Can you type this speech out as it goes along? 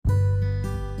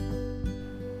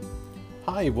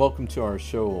Hi, welcome to our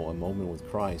show, A Moment with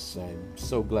Christ. I'm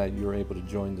so glad you're able to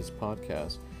join this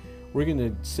podcast. We're going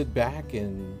to sit back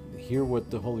and hear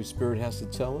what the Holy Spirit has to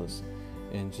tell us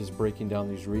and just breaking down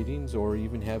these readings or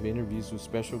even have interviews with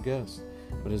special guests.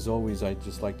 But as always, I'd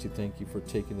just like to thank you for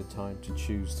taking the time to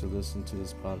choose to listen to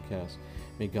this podcast.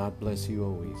 May God bless you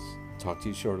always. Talk to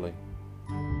you shortly.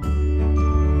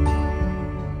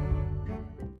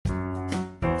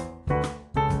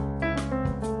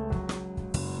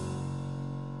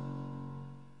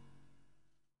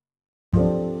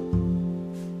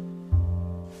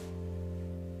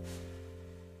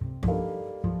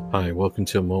 Hi, welcome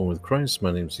to A Moment with Christ.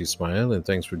 My name is Ismael, and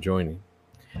thanks for joining.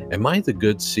 Am I the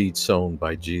good seed sown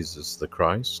by Jesus the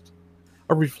Christ?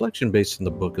 A reflection based on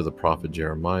the book of the prophet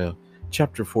Jeremiah,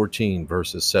 chapter 14,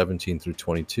 verses 17 through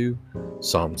 22,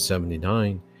 Psalm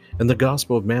 79, and the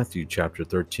Gospel of Matthew, chapter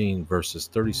 13, verses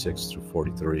 36 through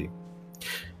 43.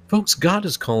 Folks, God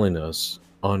is calling us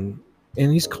on,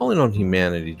 and He's calling on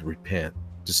humanity to repent,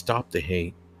 to stop the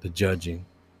hate, the judging,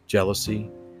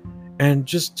 jealousy, and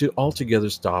just to altogether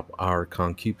stop our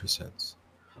concupiscence.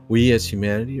 We as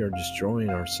humanity are destroying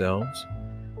ourselves.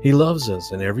 He loves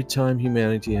us, and every time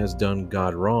humanity has done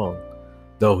God wrong,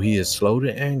 though He is slow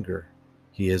to anger,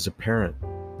 He is a parent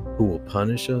who will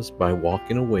punish us by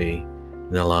walking away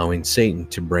and allowing Satan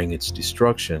to bring its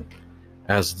destruction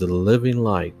as the living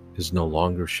light is no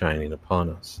longer shining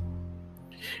upon us.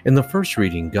 In the first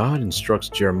reading, God instructs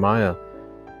Jeremiah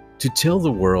to tell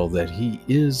the world that He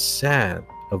is sad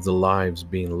of the lives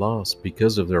being lost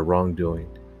because of their wrongdoing,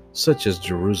 such as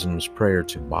Jerusalem's prayer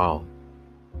to Baal.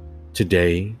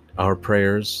 Today, our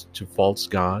prayers to false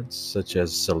gods, such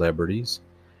as celebrities,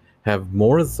 have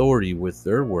more authority with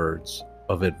their words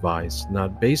of advice,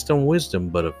 not based on wisdom,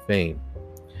 but of fame.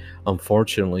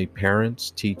 Unfortunately,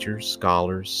 parents, teachers,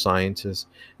 scholars, scientists,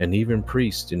 and even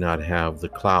priests do not have the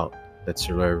clout that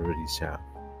celebrities have.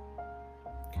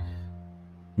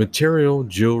 Material,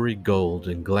 jewelry, gold,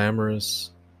 and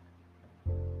glamorous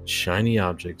shiny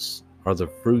objects are the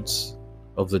fruits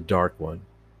of the dark one,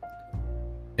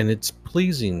 and it's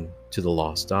pleasing to the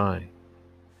lost eye.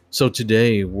 So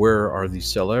today, where are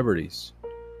these celebrities?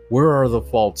 Where are the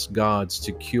false gods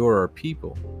to cure our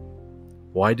people?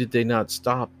 Why did they not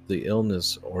stop the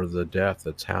illness or the death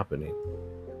that's happening?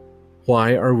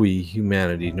 Why are we,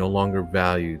 humanity, no longer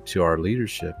valued to our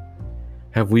leadership?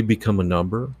 Have we become a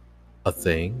number, a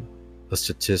thing, a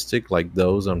statistic like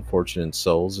those unfortunate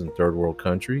souls in third world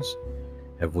countries?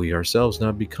 Have we ourselves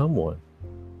not become one?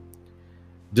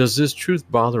 Does this truth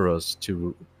bother us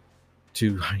to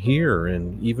hear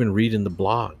and even read in the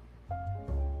blog?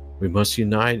 We must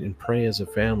unite and pray as a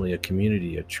family, a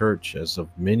community, a church, as of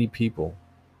many people.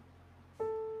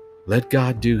 Let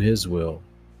God do His will.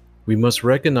 We must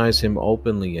recognize Him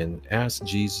openly and ask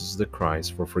Jesus the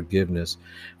Christ for forgiveness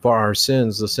for our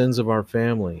sins, the sins of our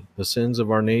family, the sins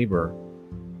of our neighbor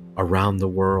around the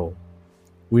world.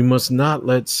 We must not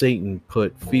let Satan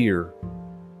put fear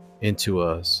into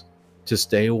us to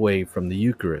stay away from the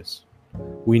Eucharist.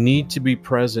 We need to be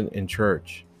present in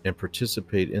church and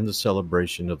participate in the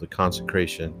celebration of the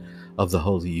consecration of the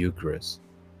Holy Eucharist,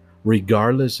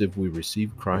 regardless if we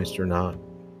receive Christ or not.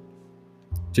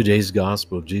 Today's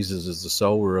gospel, Jesus is the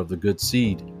sower of the good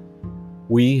seed.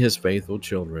 We, His faithful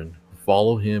children, who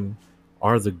follow Him,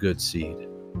 are the good seed.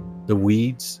 The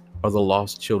weeds are the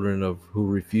lost children of who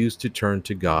refuse to turn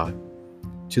to God,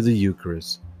 to the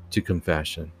Eucharist, to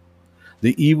confession.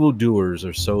 The evildoers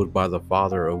are sowed by the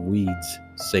father of weeds,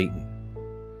 Satan.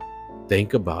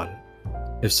 Think about it.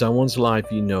 If someone's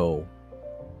life you know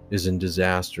is in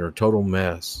disaster or total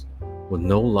mess, with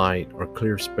no light or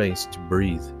clear space to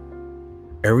breathe,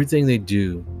 everything they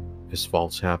do is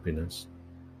false happiness.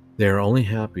 They are only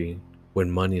happy when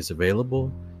money is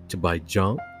available to buy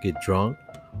junk, get drunk,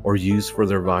 or use for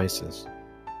their vices.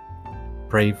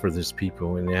 Pray for this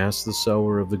people and ask the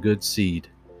sower of the good seed,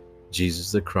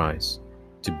 Jesus the Christ,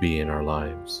 to be in our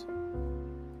lives.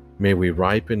 May we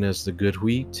ripen as the good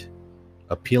wheat,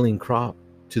 a peeling crop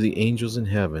to the angels in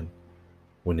heaven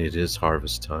when it is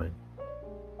harvest time.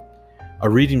 A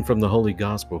reading from the Holy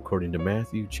Gospel according to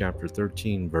Matthew chapter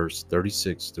 13, verse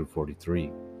 36 through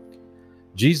 43.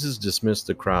 Jesus dismissed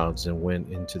the crowds and went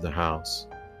into the house.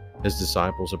 His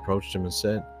disciples approached Him and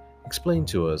said, "Explain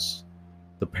to us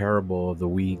the parable of the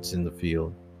weeds in the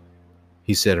field."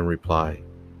 He said in reply,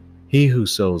 "He who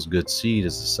sows good seed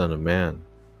is the Son of Man.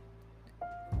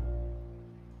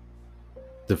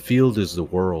 The field is the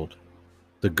world,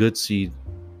 the good seed,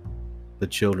 the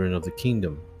children of the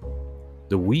kingdom.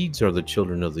 The weeds are the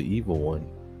children of the evil one,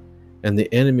 and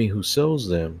the enemy who sows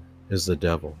them is the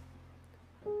devil.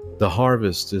 The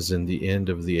harvest is in the end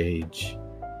of the age.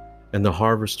 and the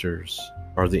harvesters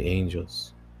are the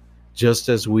angels. Just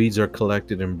as weeds are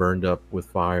collected and burned up with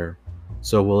fire,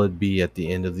 so will it be at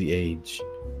the end of the age.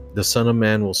 The Son of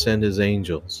Man will send his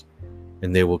angels,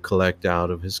 and they will collect out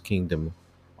of his kingdom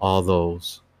all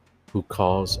those who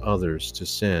cause others to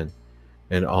sin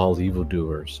and all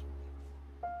evildoers.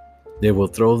 They will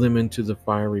throw them into the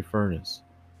fiery furnace,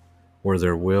 where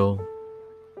there will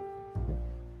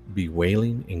be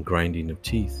wailing and grinding of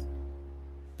teeth.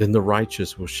 Then the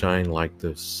righteous will shine like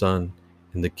the sun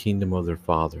in the kingdom of their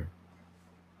Father.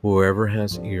 Whoever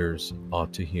has ears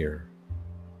ought to hear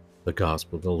the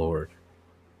gospel of the Lord.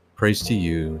 Praise to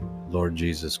you, Lord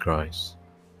Jesus Christ.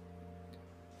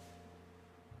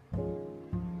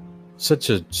 Such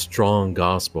a strong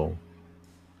gospel.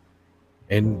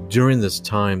 And during this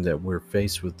time that we're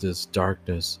faced with this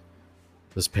darkness,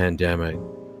 this pandemic,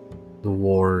 the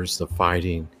wars, the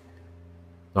fighting,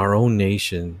 our own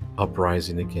nation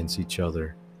uprising against each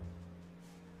other,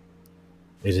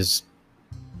 it is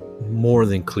more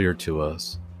than clear to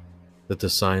us that the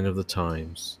sign of the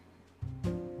times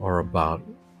are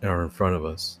in front of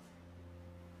us,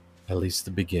 at least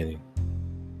the beginning.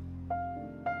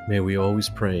 May we always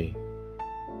pray.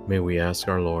 May we ask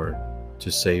our Lord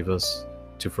to save us,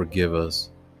 to forgive us,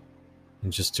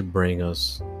 and just to bring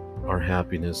us our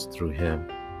happiness through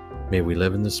Him. May we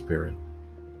live in the Spirit.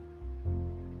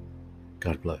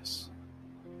 God bless.